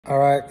All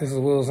right, this is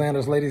Will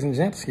Sanders, ladies and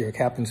gents, here,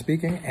 Captain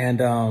speaking. And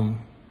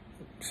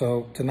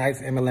so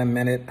tonight's MLM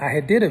Minute, I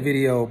had did a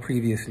video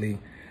previously,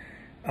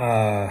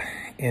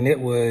 and it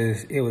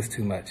was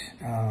too much.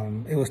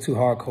 It was too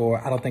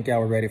hardcore. I don't think y'all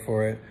were ready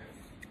for it.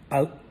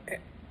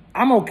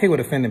 I'm okay with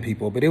offending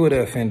people, but it would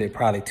have offended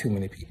probably too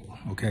many people.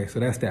 Okay, so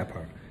that's that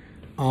part.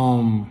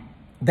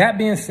 That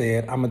being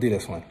said, I'm gonna do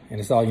this one, and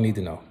it's all you need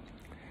to know.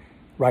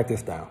 Write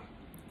this down.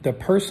 The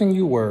person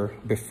you were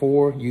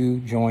before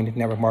you joined the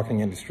network marketing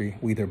industry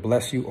will either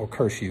bless you or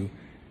curse you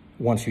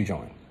once you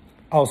join.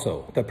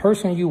 Also, the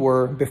person you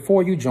were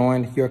before you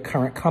joined your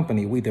current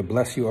company will either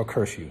bless you or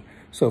curse you.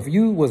 So if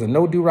you was a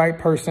no-do-right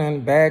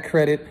person, bad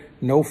credit,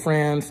 no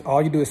friends,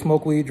 all you do is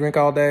smoke weed, drink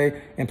all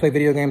day, and play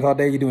video games all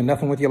day, you're doing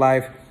nothing with your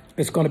life,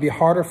 it's going to be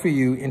harder for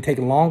you and take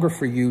longer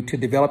for you to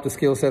develop the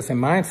skill sets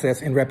and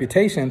mindsets and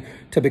reputation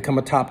to become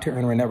a top-tier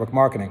earner in network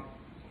marketing.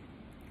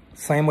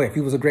 Same way, if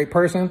you was a great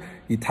person,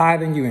 you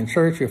tithing, you in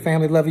church, your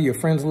family love you, your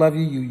friends love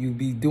you, you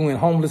be doing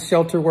homeless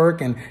shelter work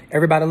and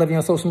everybody love you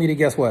on social media,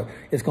 guess what?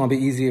 It's going to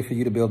be easier for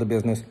you to build a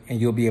business and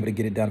you'll be able to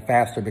get it done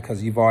faster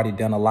because you've already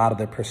done a lot of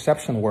the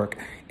perception work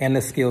and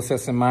the skill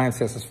sets and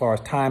mindsets as far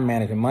as time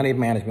management, money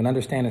management,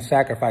 understanding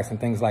sacrifice and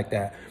things like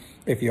that.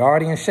 If you're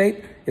already in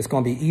shape, it's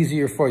going to be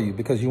easier for you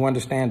because you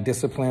understand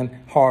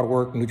discipline, hard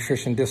work,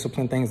 nutrition,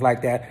 discipline, things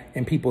like that.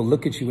 And people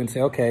look at you and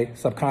say, okay,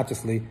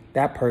 subconsciously,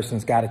 that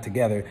person's got it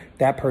together.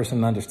 That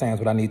person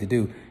understands what I need to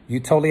do. You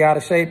totally out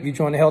of shape. You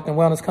join the health and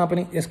wellness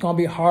company. It's going to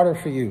be harder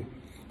for you.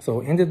 So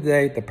end of the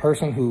day, the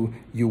person who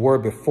you were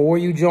before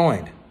you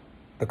joined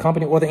the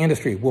company or the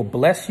industry will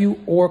bless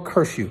you or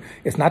curse you.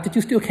 It's not that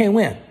you still can't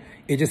win.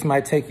 It just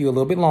might take you a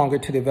little bit longer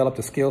to develop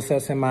the skill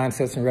sets and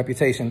mindsets and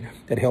reputation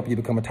that help you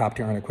become a top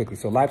tier earner quickly.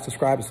 So like,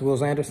 subscribe. It's Will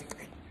Sanders.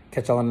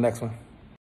 Catch y'all on the next one.